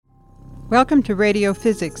Welcome to Radio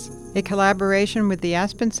Physics, a collaboration with the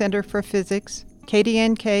Aspen Center for Physics,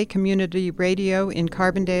 KDNK Community Radio in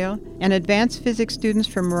Carbondale, and advanced physics students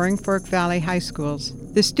from Roaring Fork Valley High Schools.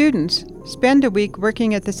 The students spend a week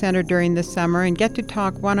working at the center during the summer and get to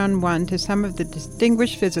talk one-on-one to some of the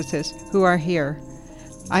distinguished physicists who are here.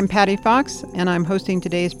 I'm Patty Fox, and I'm hosting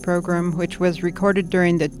today's program, which was recorded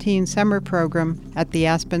during the Teen Summer Program at the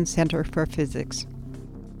Aspen Center for Physics.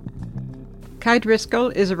 Kai Driscoll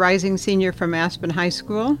is a rising senior from Aspen High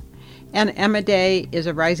School, and Emma Day is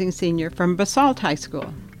a rising senior from Basalt High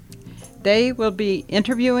School. They will be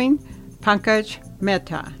interviewing Pankaj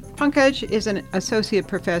Mehta. Pankaj is an associate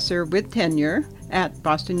professor with tenure at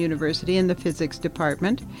Boston University in the physics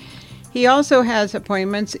department. He also has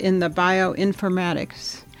appointments in the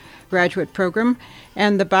bioinformatics graduate program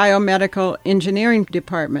and the biomedical engineering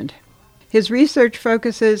department. His research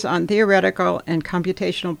focuses on theoretical and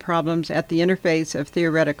computational problems at the interface of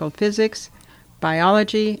theoretical physics,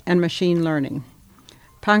 biology, and machine learning.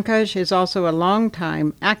 Pankaj is also a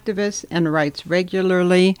longtime activist and writes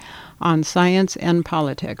regularly on science and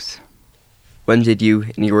politics. When did you,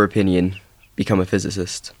 in your opinion, become a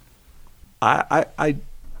physicist? I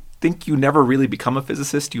think you never really become a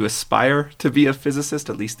physicist. You aspire to be a physicist,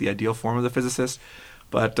 at least the ideal form of the physicist.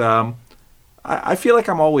 But I feel like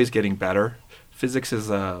I'm always getting better. Physics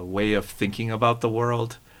is a way of thinking about the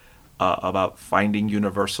world, about finding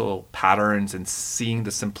universal patterns and seeing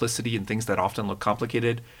the simplicity in things that often look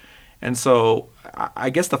complicated. And so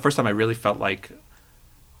I guess the first time I really felt like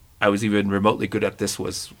I was even remotely good at this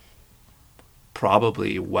was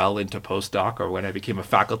probably well into postdoc or when I became a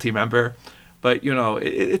faculty member. But, you know,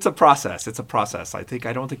 it's a process. It's a process. I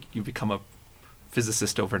don't think you become a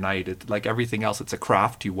physicist overnight. Like everything else, it's a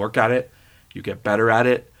craft. You work at it. You get better at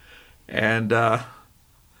it, and you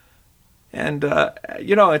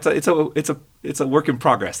know, it's a work in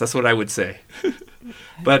progress. That's what I would say.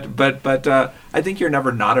 but I think you're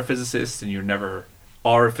never not a physicist, and you never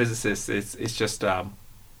are a physicist. It's just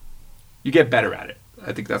you get better at it.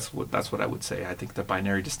 I think that's what I would say. I think the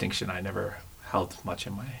binary distinction I never held much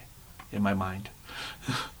in my mind.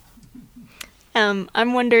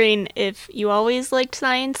 I'm wondering if you always liked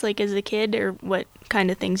science, like as a kid, or what kind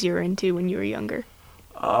of things you were into when you were younger.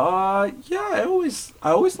 Yeah, I always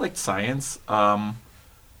liked science. I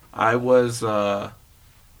liked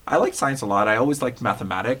science a lot. I always liked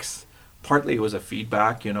mathematics. Partly it was a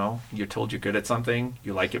feedback, you know. You're told you're good at something,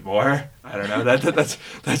 you like it more. I don't know. That's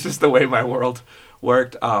just the way my world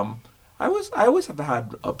worked. I always have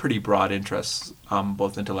had a pretty broad interest,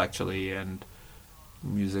 both intellectually and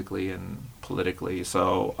musically and politically.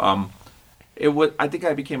 So I think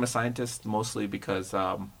I became a scientist mostly because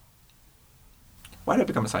why did I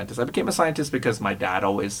become a scientist? I became a scientist because my dad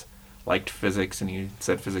always liked physics and he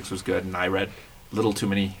said physics was good, and I read too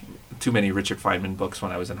many Richard Feynman books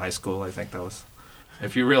when I was in high school. I think that was,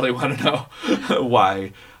 if you really want to know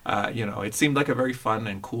why, you know, it seemed like a very fun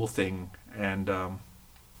and cool thing, and it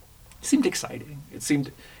seemed exciting. It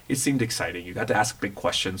seemed exciting. You got to ask big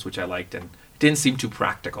questions, which I liked, and it didn't seem too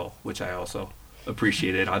practical, which I also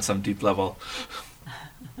appreciated on some deep level.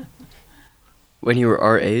 When you were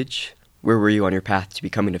our age, where were you on your path to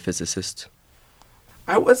becoming a physicist?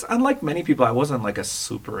 I was, unlike many people, I wasn't like a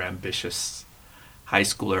super ambitious high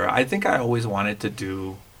schooler. I think I always wanted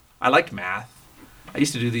to I liked math. I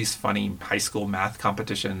used to do these funny high school math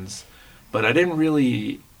competitions, but I didn't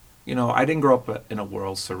really, you know, I didn't grow up in a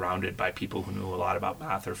world surrounded by people who knew a lot about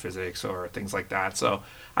math or physics or things like that. So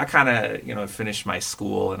I kind of, you know, finished my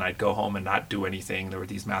school and I'd go home and not do anything. There were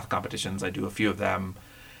these math competitions. I'd do a few of them.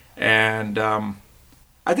 And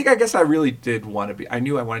I guess I really did want to be, I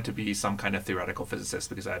knew I wanted to be some kind of theoretical physicist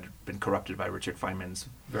because I had been corrupted by Richard Feynman's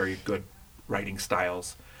very good writing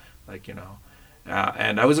styles. Like, you know,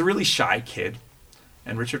 and I was a really shy kid.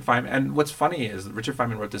 And Richard Feynman, and what's funny is Richard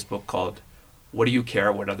Feynman wrote this book called What Do You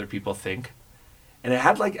Care What Other People Think? And it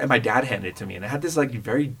had and my dad handed it to me, and it had this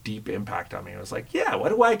very deep impact on me. It was like, yeah, why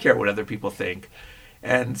do I care what other people think?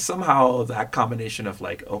 And somehow that combination of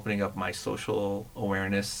opening up my social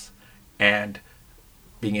awareness and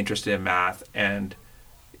being interested in math, and,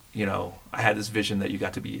 you know, I had this vision that you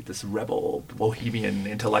got to be this rebel bohemian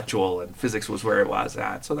intellectual, and physics was where it was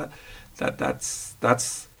at. So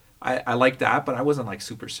that's I like that, but I wasn't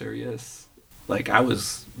super serious. I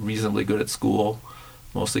was reasonably good at school,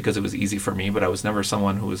 mostly because it was easy for me, but I was never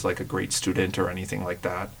someone who was a great student or anything like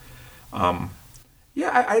that.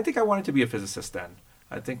 I think I wanted to be a physicist then.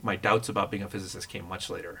 I think my doubts about being a physicist came much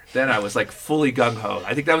later. Then I was fully gung-ho.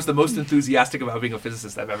 I think that was the most enthusiastic about being a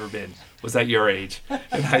physicist I've ever been, was at your age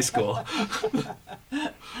in high school.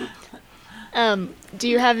 Do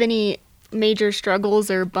you have any major struggles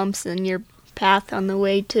or bumps in your path on the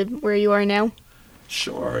way to where you are now?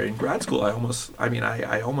 Sure. In grad school, I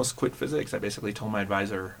almost quit physics. I basically told my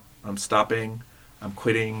advisor, I'm stopping, I'm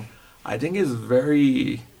quitting. I think it's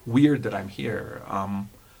very weird that I'm here.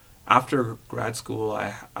 After grad school,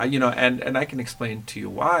 and I can explain to you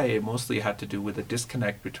why. It mostly had to do with a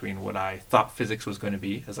disconnect between what I thought physics was going to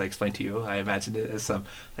be. As I explained to you, I imagined it as I'm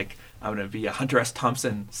going to be a Hunter S.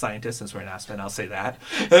 Thompson scientist. Since we're in Aspen, I'll say that.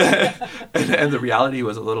 and the reality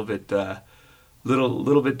was a little bit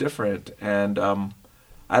different. And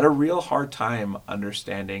I had a real hard time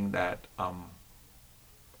understanding that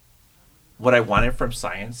what I wanted from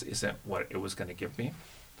science isn't what it was going to give me.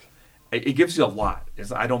 It gives you a lot.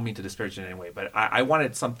 I don't mean to disparage it in any way, but I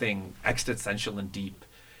wanted something existential and deep.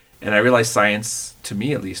 And I realized science, to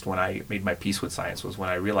me at least, when I made my peace with science, was when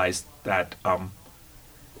I realized that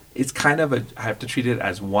it's kind of I have to treat it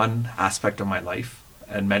as one aspect of my life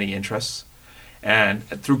and many interests. And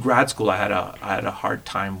through grad school, I had a hard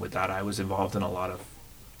time with that. I was involved in a lot of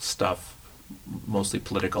stuff, mostly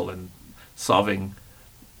political, and solving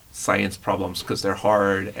science problems because they're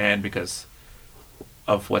hard and because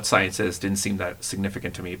of what science is didn't seem that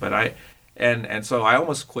significant to me. But so I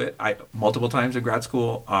almost quit multiple times in grad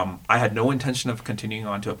school. I had no intention of continuing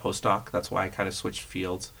on to a postdoc. That's why I kind of switched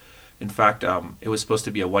fields. In fact, it was supposed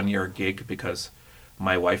to be a 1-year gig because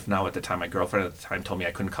my wife now at the time, my girlfriend at the time, told me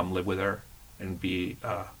I couldn't come live with her and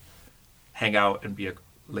hang out and be a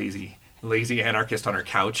lazy anarchist on her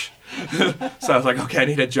couch. So I was like, okay, I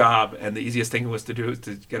need a job. And the easiest thing was to do is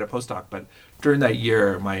to get a postdoc. But during that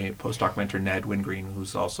year, my postdoc mentor, Ned Wingreen,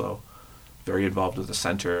 who's also very involved with the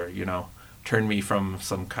center, turned me from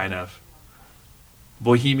some kind of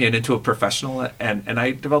bohemian into a professional. And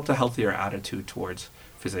I developed a healthier attitude towards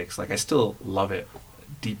physics. Like, I still love it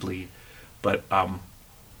deeply, but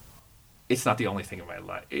it's not the only thing in my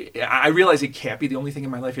life. I realize it can't be the only thing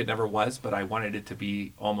in my life. It never was, but I wanted it to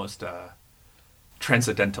be almost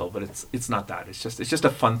transcendental. But it's not that. It's just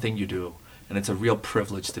a fun thing you do, and it's a real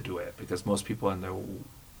privilege to do it because most people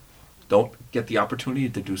don't get the opportunity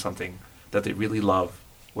to do something that they really love,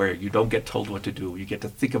 where you don't get told what to do. You get to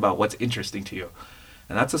think about what's interesting to you,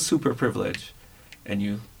 and that's a super privilege. And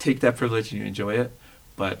you take that privilege and you enjoy it,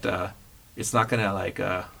 but it's not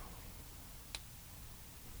gonna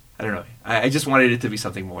I don't know. I just wanted it to be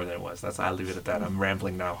something more than it was. I'll leave it at that. I'm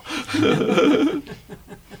rambling now.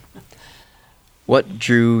 What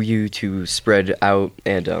drew you to spread out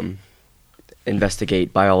and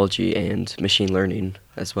investigate biology and machine learning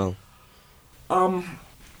as well?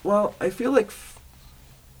 Well, I feel like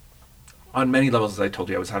on many levels, as I told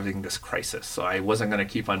you, I was having this crisis. So I wasn't going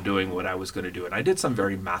to keep on doing what I was going to do. And I did some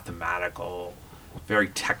very mathematical, very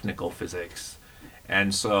technical physics.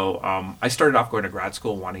 And so I started off going to grad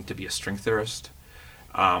school wanting to be a string theorist.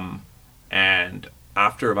 And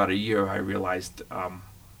after about a year, I realized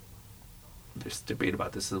there's debate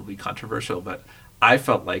about this, it'll be controversial, but I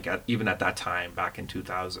felt like even at that time, back in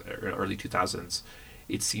 2000, or early 2000s,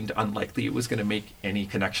 it seemed unlikely it was going to make any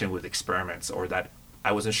connection with experiments, or that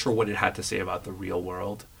I wasn't sure what it had to say about the real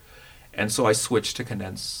world. And so I switched to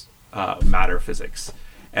condensed matter physics.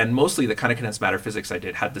 And mostly the kind of condensed matter physics I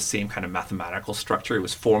did had the same kind of mathematical structure. It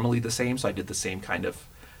was formally the same, so I did the same kind of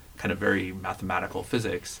very mathematical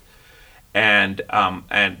physics,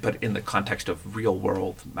 but in the context of real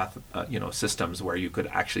world systems where you could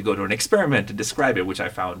actually go to an experiment and describe it, which I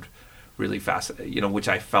found really fascinating. Which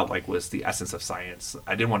I felt like was the essence of science.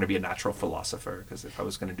 I didn't want to be a natural philosopher because if I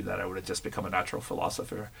was going to do that, I would have just become a natural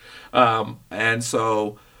philosopher.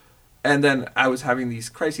 And then I was having these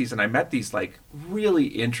crises, and I met these really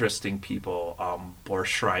interesting people, Boris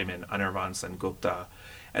Schreiman, Anirvan Sengupta,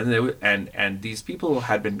 and these people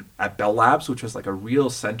had been at Bell Labs, which was a real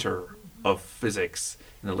center of physics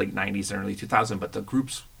in the late 90s and early 2000s, but the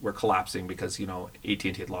groups were collapsing because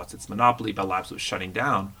AT&T had lost its monopoly, Bell Labs was shutting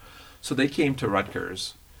down, so they came to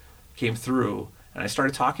Rutgers, came through. And I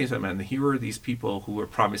started talking to them, and here were these people who were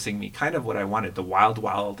promising me kind of what I wanted, the wild,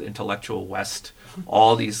 wild intellectual West,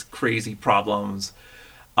 all these crazy problems.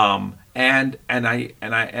 And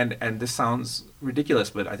this sounds ridiculous,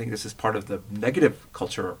 but I think this is part of the negative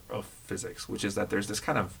culture of physics, which is that there's this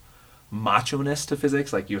kind of macho-ness to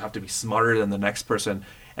physics, like you have to be smarter than the next person.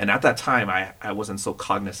 And at that time, I wasn't so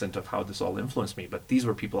cognizant of how this all influenced me, but these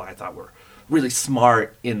were people I thought were really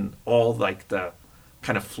smart in all the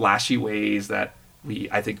kind of flashy ways that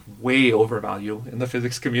I think, way overvalue in the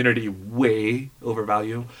physics community, way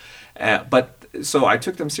overvalue. But so I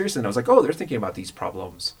took them seriously, and I was like, oh, they're thinking about these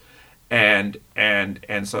problems. And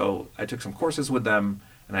so I took some courses with them.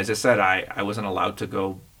 And as I said, I wasn't allowed to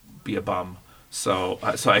go be a bum. So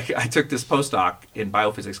I took this postdoc in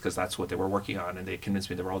biophysics because that's what they were working on, and they convinced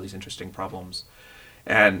me there were all these interesting problems.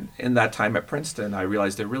 And in that time at Princeton, I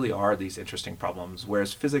realized there really are these interesting problems,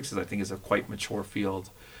 whereas physics, I think, is a quite mature field.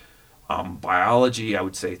 Biology, I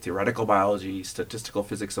would say theoretical biology, statistical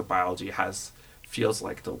physics of biology feels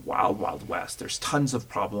like the wild, wild west. There's tons of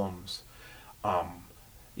problems.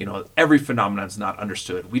 Every phenomenon is not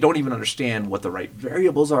understood. We don't even understand what the right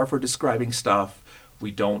variables are for describing stuff.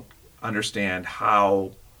 We don't understand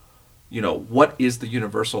how, what is the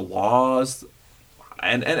universal laws.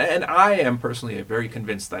 And I am personally very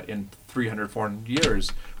convinced that in 300, 400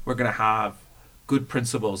 years, we're going to have good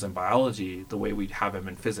principles in biology the way we have them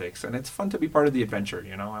in physics. And it's fun to be part of the adventure,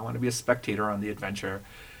 I want to be a spectator on the adventure.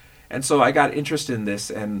 And so I got interested in this,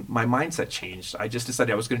 and my mindset changed. I just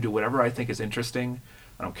decided I was going to do whatever I think is interesting.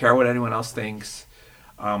 I don't care what anyone else thinks.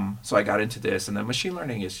 So I got into this. And then machine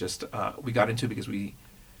learning is just, we got into because we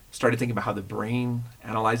started thinking about how the brain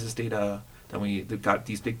analyzes data. Then we got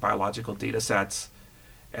these big biological data sets.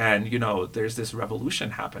 And, there's this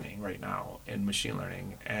revolution happening right now in machine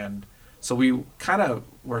learning. And so we kind of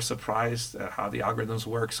were surprised at how the algorithms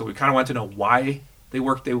work. So we kind of wanted to know why they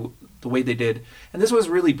worked the way they did. And this was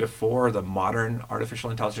really before the modern artificial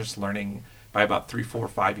intelligence learning. By about 3, 4,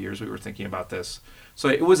 5 years, we were thinking about this. So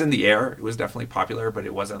it was in the air. It was definitely popular, but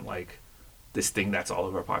it wasn't like this thing that's all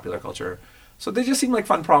over popular culture. So they just seemed like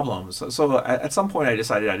fun problems. So at some point I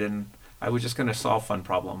decided I was just going to solve fun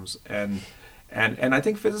problems. And I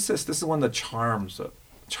think physicists, this is one of the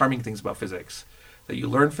charming things about physics, that you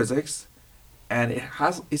learn physics, and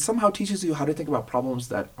it somehow teaches you how to think about problems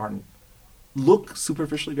that look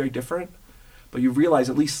superficially very different, but you realize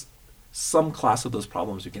at least some class of those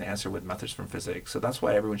problems you can answer with methods from physics. So that's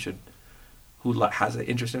why everyone who has an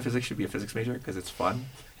interest in physics should be a physics major, because it's fun.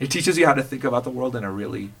 It teaches you how to think about the world in a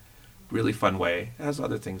really, really fun way. It has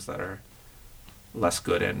other things that are less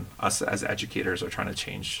good, and us as educators are trying to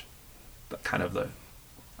change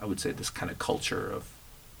I would say this kind of culture of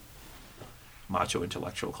macho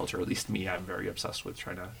intellectual culture. At least me, I'm very obsessed with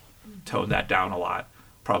trying to tone that down a lot,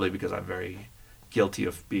 probably because I'm very guilty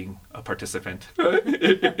of being a participant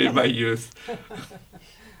in my youth.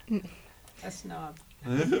 A snob.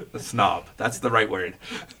 A snob, that's the right word.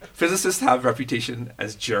 Physicists have reputation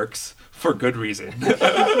as jerks for good reason.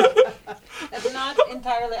 That's not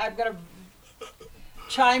entirely, I've got to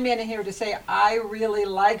chime in here to say I really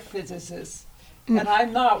like physicists, and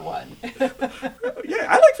I'm not one. Yeah,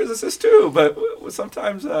 I like physicists too, but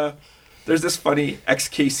sometimes there's this funny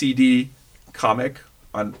XKCD comic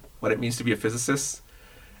on what it means to be a physicist,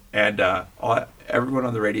 and everyone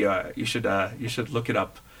on the radio, you should look it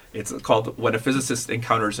up. It's called When a Physicist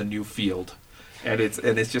Encounters a New Field. And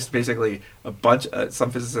it's just basically a bunch. Some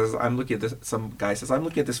physicists, I'm looking at this. Some guy says, "I'm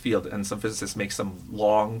looking at this field," and some physicist makes some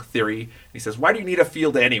long theory. And he says, "Why do you need a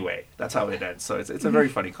field anyway?" That's how it ends. So it's a very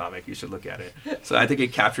funny comic. You should look at it. So I think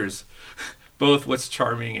it captures both what's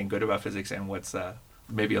charming and good about physics and what's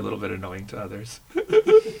maybe a little bit annoying to others.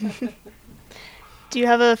 Do you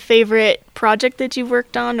have a favorite project that you've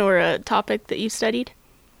worked on or a topic that you studied?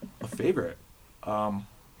 A favorite?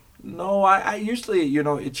 No, I usually,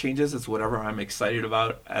 it changes. It's whatever I'm excited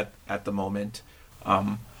about at the moment.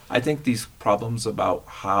 I think these problems about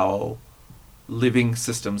how living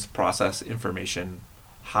systems process information,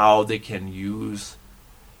 how they can use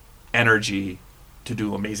energy to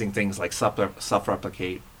do amazing things like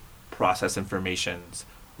self-replicate, process informations,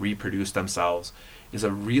 reproduce themselves, is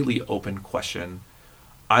a really open question.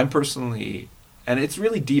 I'm personally, and it's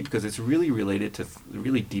really deep because it's really related to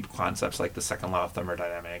really deep concepts like the second law of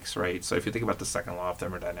thermodynamics, right? So if you think about the second law of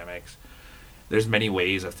thermodynamics, there's many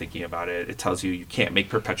ways of thinking about it. It tells you can't make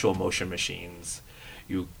perpetual motion machines.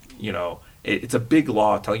 It's a big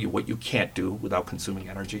law telling you what you can't do without consuming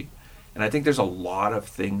energy. And I think there's a lot of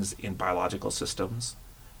things in biological systems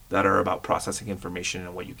that are about processing information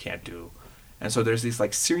and what you can't do. And so there's these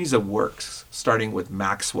series of works starting with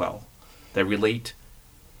Maxwell that relate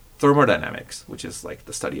thermodynamics, which is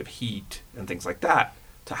the study of heat and things like that,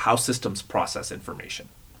 to how systems process information.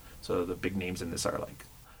 So the big names in this are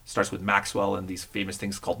starts with Maxwell and these famous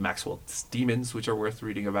things called Maxwell's demons, which are worth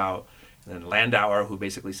reading about. And then Landauer, who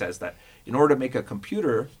basically says that in order to make a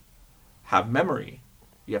computer have memory,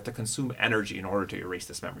 you have to consume energy in order to erase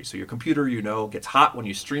this memory. So your computer, gets hot when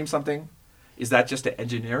you stream something. Is that just an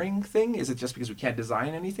engineering thing? Is it just because we can't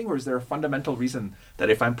design anything? Or is there a fundamental reason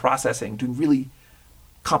that if I'm processing, doing really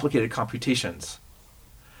complicated computations,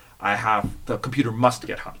 the computer must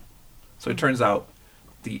get hot? So it turns out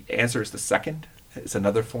the answer is the second. It's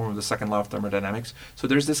another form of the second law of thermodynamics. So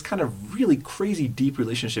there's this kind of really crazy deep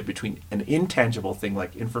relationship between an intangible thing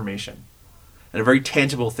like information and a very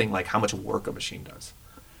tangible thing like how much work a machine does.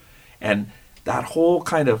 And that whole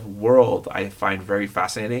kind of world I find very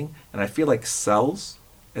fascinating, and I feel like cells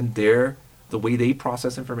and the way they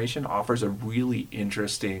process information offers a really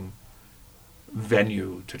interesting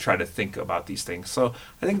venue to try to think about these things. So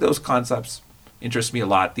I think those concepts interest me a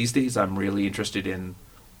lot. These days I'm really interested in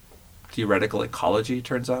theoretical ecology, it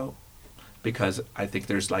turns out, because I think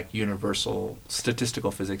there's like universal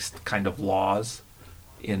statistical physics kind of laws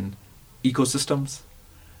in ecosystems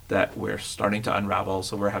that we're starting to unravel,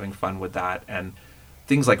 so we're having fun with that. And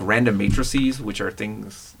things like random matrices, which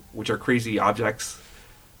are crazy objects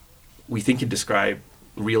we think can describe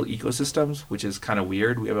real ecosystems, which is kind of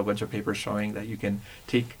weird. We have a bunch of papers showing that you can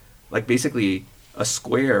take like basically a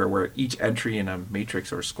square where each entry in a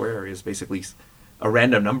matrix or square is basically a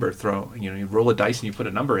random number thrown. You roll a dice and you put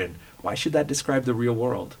a number in. Why should that describe the real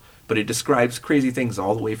world? But it describes crazy things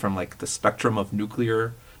all the way from like the spectrum of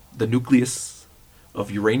the nucleus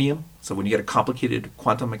of uranium. So when you get a complicated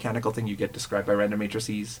quantum mechanical thing, you get described by random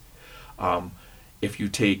matrices. If you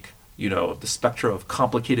take the spectra of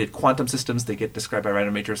complicated quantum systems, they get described by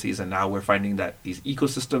random matrices, and now we're finding that these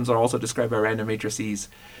ecosystems are also described by random matrices.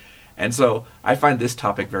 And so I find this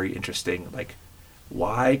topic very interesting. Like,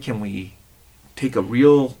 why can we take a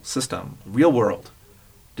real system, real world,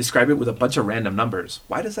 describe it with a bunch of random numbers?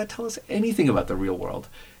 Why does that tell us anything about the real world?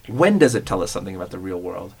 When does it tell us something about the real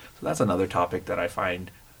world? So that's another topic that I find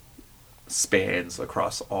spans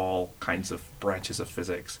across all kinds of branches of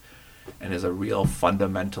physics and is a real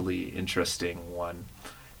fundamentally interesting one.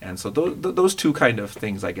 And so those two kind of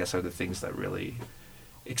things, I guess, are the things that really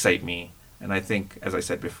excite me. And I think, as I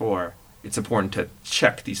said before, it's important to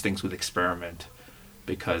check these things with experiment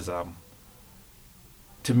because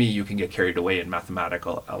to me, you can get carried away in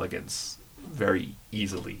mathematical elegance very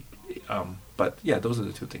easily. But yeah, those are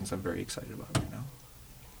the two things I'm very excited about right now.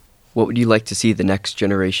 What would you like to see the next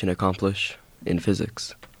generation accomplish in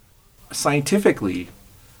physics? Scientifically,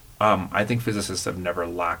 I think physicists have never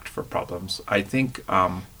lacked for problems. I think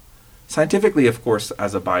scientifically, of course,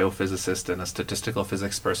 as a biophysicist and a statistical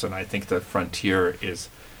physics person, I think the frontier is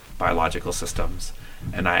biological systems,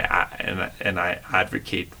 and I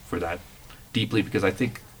advocate for that deeply because I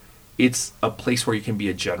think it's a place where you can be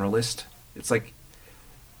a generalist. It's like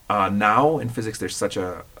now in physics, there's such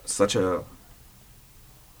a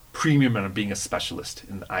premium on being a specialist,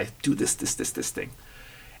 and I do this thing.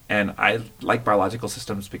 And I like biological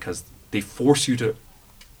systems because they force you to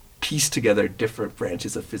piece together different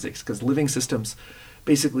branches of physics, because living systems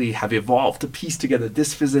basically have evolved to piece together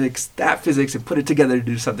this physics, that physics, and put it together to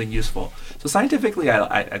do something useful. So scientifically,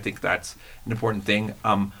 I think that's an important thing.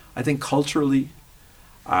 I think culturally,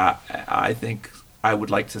 I think I would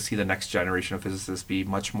like to see the next generation of physicists be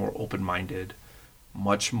much more open-minded,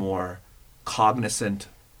 much more cognizant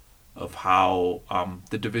of how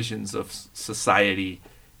the divisions of society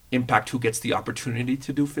impact who gets the opportunity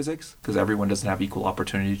to do physics, because everyone doesn't have equal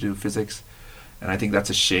opportunity to do physics, and I think that's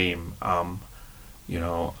a shame.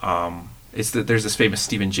 There's this famous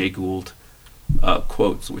Stephen Jay Gould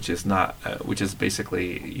quote, which is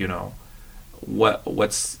basically,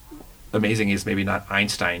 what's amazing is maybe not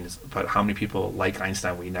Einstein's, but how many people like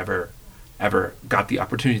Einstein we never ever got the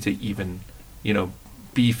opportunity to even,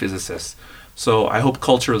 be physicists. So I hope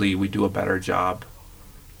culturally we do a better job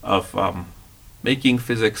of making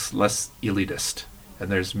physics less elitist. And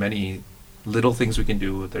there's many little things we can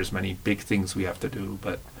do. There's many big things we have to do.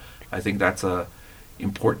 But I think that's a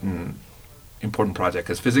important project,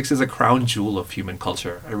 because physics is a crown jewel of human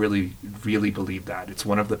culture. I really, really believe that. It's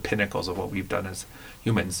one of the pinnacles of what we've done as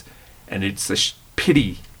humans. And it's a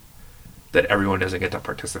pity that everyone doesn't get to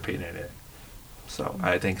participate in it. So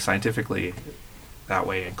I think scientifically that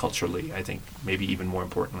way, and culturally, I think maybe even more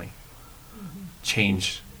importantly,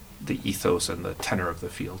 change the ethos and the tenor of the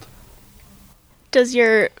field. Does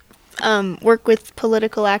your work with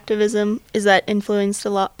political activism, is that influenced a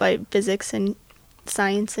lot by physics and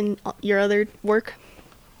science and your other work?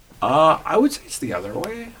 I would say it's the other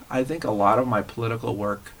way. I think a lot of my political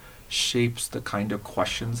work shapes the kind of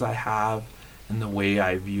questions I have and the way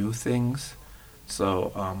I view things.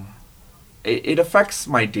 So it affects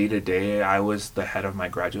my day-to-day. I was the head of my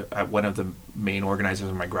one of the main organizers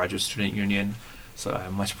of my graduate student union. So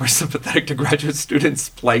I'm much more sympathetic to graduate students'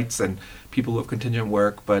 plights and people who have contingent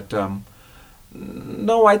work. But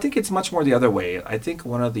no, I think it's much more the other way. I think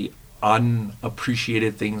one of the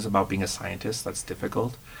unappreciated things about being a scientist that's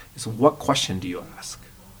difficult is, what question do you ask,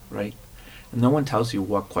 right? And no one tells you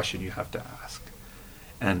what question you have to ask.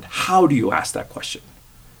 And how do you ask that question?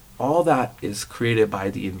 All that is created by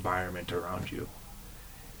the environment around you.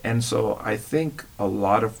 And so I think a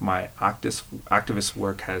lot of my activist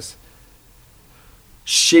work has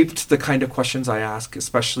shaped the kind of questions I ask,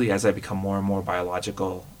 especially as I become more and more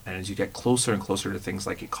biological, and as you get closer and closer to things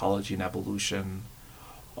like ecology and evolution,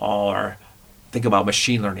 or think about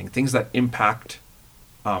machine learning, things that impact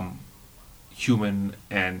human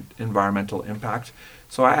and environmental impact.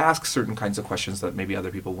 So I ask certain kinds of questions that maybe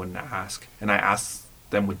other people wouldn't ask, and I ask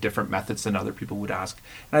them with different methods than other people would ask.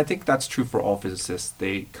 And I think that's true for all physicists.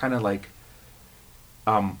 They kind of like,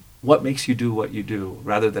 what makes you do what you do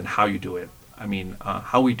rather than how you do it. I mean,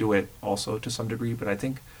 how we do it also to some degree, but I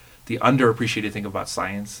think the underappreciated thing about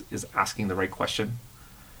science is asking the right question,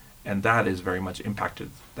 and that is very much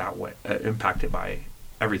impacted by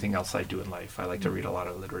everything else I do in life. I like to read a lot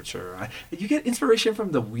of literature. You get inspiration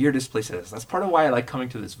from the weirdest places. That's part of why I like coming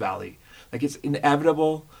to this valley. Like, it's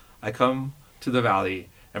inevitable. I come to the valley,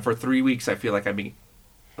 and for 3 weeks I feel like I'm being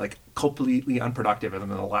like completely unproductive, and then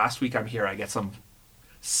the last week I'm here, I get some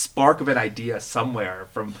spark of an idea somewhere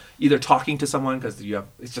from either talking to someone, because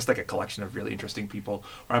it's just like a collection of really interesting people,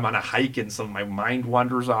 or I'm on a hike and my mind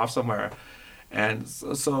wanders off somewhere, and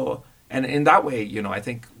so and in that way, I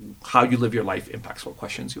think how you live your life impacts what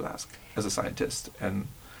questions you ask as a scientist, and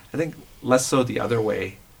I think less so the other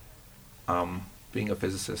way. Being a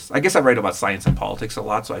physicist, I guess I write about science and politics a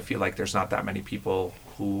lot, so I feel like there's not that many people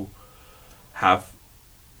who have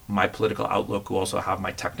my political outlook who also have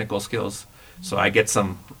my technical skills. So I get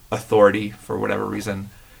some authority for whatever reason.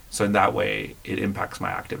 So in that way, it impacts my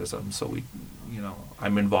activism. So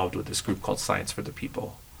I'm involved with this group called Science for the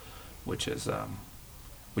People, which has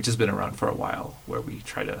been around for a while, where we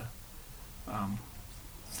try to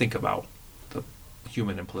think about the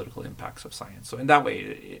human and political impacts of science. So in that way,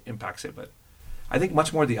 it impacts it. But I think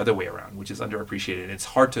much more the other way around, which is underappreciated. It's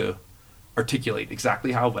hard to articulate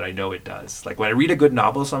exactly how, but I know it does. Like when I read a good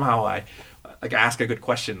novel, somehow I ask a good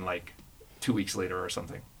question like 2 weeks later or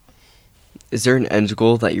something. Is there an end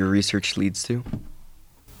goal that your research leads to?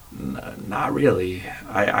 Not really.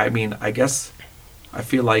 I mean, I guess I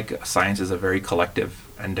feel like science is a very collective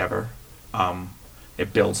endeavor.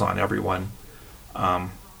 It builds on everyone.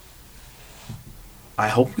 I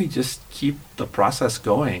hope we just keep the process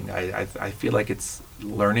going. I feel like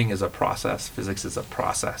learning is a process. Physics is a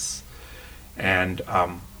process. And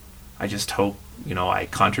I just hope, I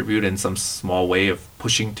contribute in some small way of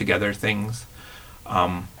pushing together things.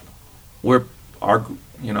 Our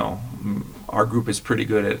group is pretty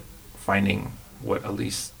good at finding what, at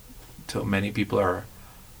least to many people, are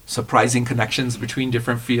surprising connections between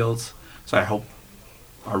different fields. So I hope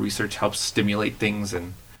our research helps stimulate things,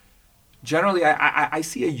 and generally I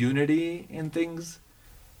see a unity in things,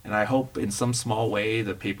 and I hope in some small way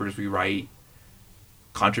the papers we write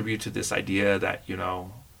contribute to this idea that,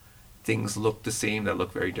 things look the same that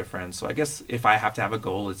look very different. So I guess if I have to have a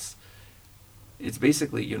goal, it's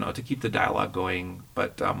basically, to keep the dialogue going,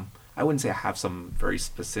 but I wouldn't say I have some very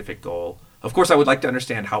specific goal. Of course, I would like to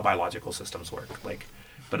understand how biological systems work,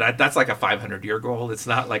 but that's like a 500-year goal. It's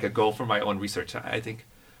not like a goal for my own research. I think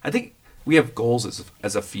we have goals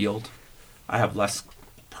as a field. I have less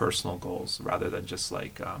personal goals rather than just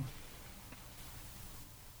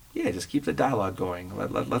just keep the dialogue going.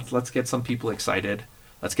 Let's get some people excited.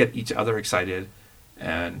 Let's get each other excited.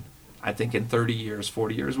 And I think in 30 years,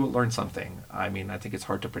 40 years, we'll learn something. I mean, I think it's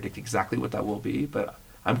hard to predict exactly what that will be, but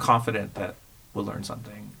I'm confident that we'll learn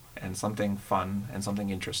something, and something fun, and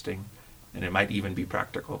something interesting, and it might even be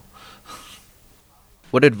practical.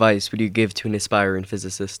 What advice would you give to an aspiring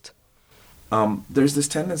physicist? There's this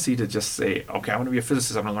tendency to just say, okay, I want to be a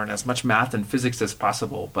physicist. I'm going to learn as much math and physics as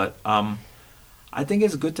possible. But I think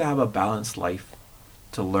it's good to have a balanced life,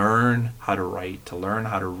 to learn how to write, to learn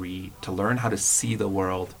how to read, to learn how to see the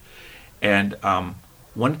world. And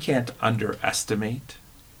one can't underestimate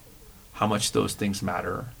how much those things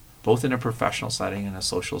matter, both in a professional setting and a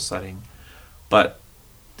social setting. But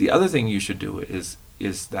the other thing you should do is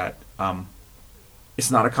that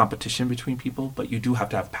it's not a competition between people, but you do have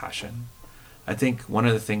to have passion. I think one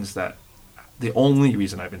of the things the only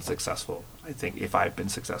reason I've been successful, I think if I've been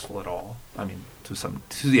successful at all, I mean,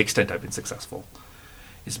 to the extent I've been successful,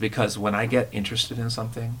 is because when I get interested in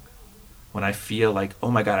something, when I feel like,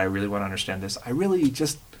 oh my God, I really want to understand this, I really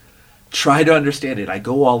just try to understand it. I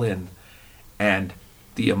go all in. And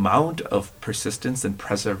the amount of persistence and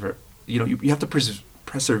you have to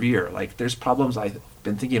persevere. Like, there's problems I've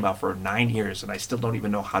been thinking about for 9 years, and I still don't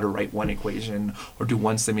even know how to write one equation or do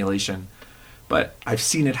one simulation. But I've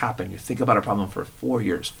seen it happen. You think about a problem for 4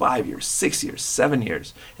 years, 5 years, 6 years, 7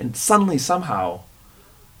 years, and suddenly, somehow,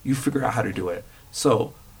 you figure out how to do it.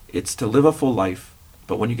 So it's to live a full life,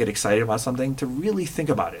 but when you get excited about something, to really think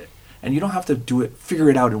about it. And you don't have to figure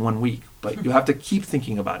it out in 1 week, but you have to keep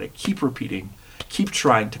thinking about it, keep repeating, keep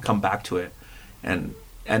trying to come back to it. And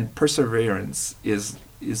perseverance is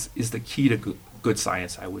the key to good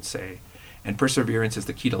science, I would say. And perseverance is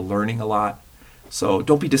the key to learning a lot. So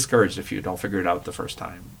don't be discouraged if you don't figure it out the first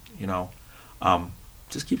time.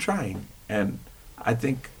 Just keep trying. And I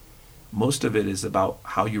think most of it is about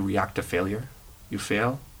how you react to failure. You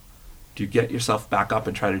fail. Do you get yourself back up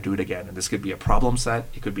and try to do it again? And this could be a problem set.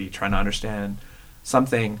 It could be trying to understand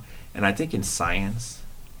something. And I think in science,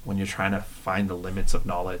 when you're trying to find the limits of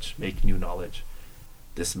knowledge, make new knowledge,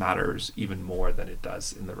 this matters even more than it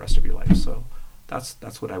does in the rest of your life. So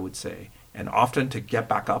that's what I would say. And often to get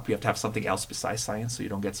back up, you have to have something else besides science so you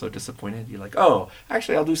don't get so disappointed. You're like, oh,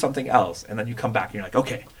 actually, I'll do something else. And then you come back and you're like,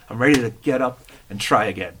 okay, I'm ready to get up and try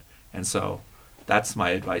again. And so that's my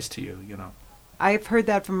advice to you, I've heard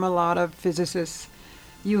that from a lot of physicists.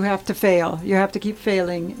 You have to fail. You have to keep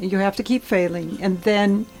failing. You have to keep failing. And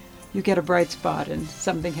then you get a bright spot and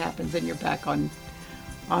something happens and you're back on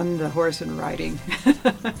the horse and riding.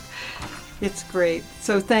 It's great.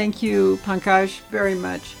 So thank you, Pankaj, very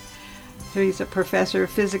much. He's a professor of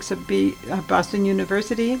physics at Boston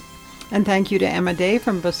University. And thank you to Emma Day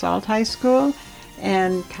from Basalt High School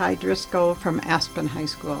and Kai Driscoll from Aspen High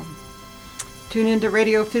School. Tune into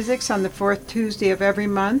Radio Physics on the fourth Tuesday of every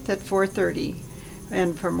month at 4:30.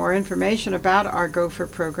 And for more information about our Gopher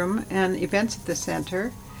program and events at the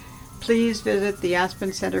center, please visit the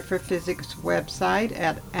Aspen Center for Physics website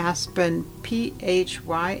at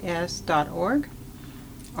aspenphys.org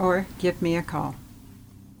or give me a call.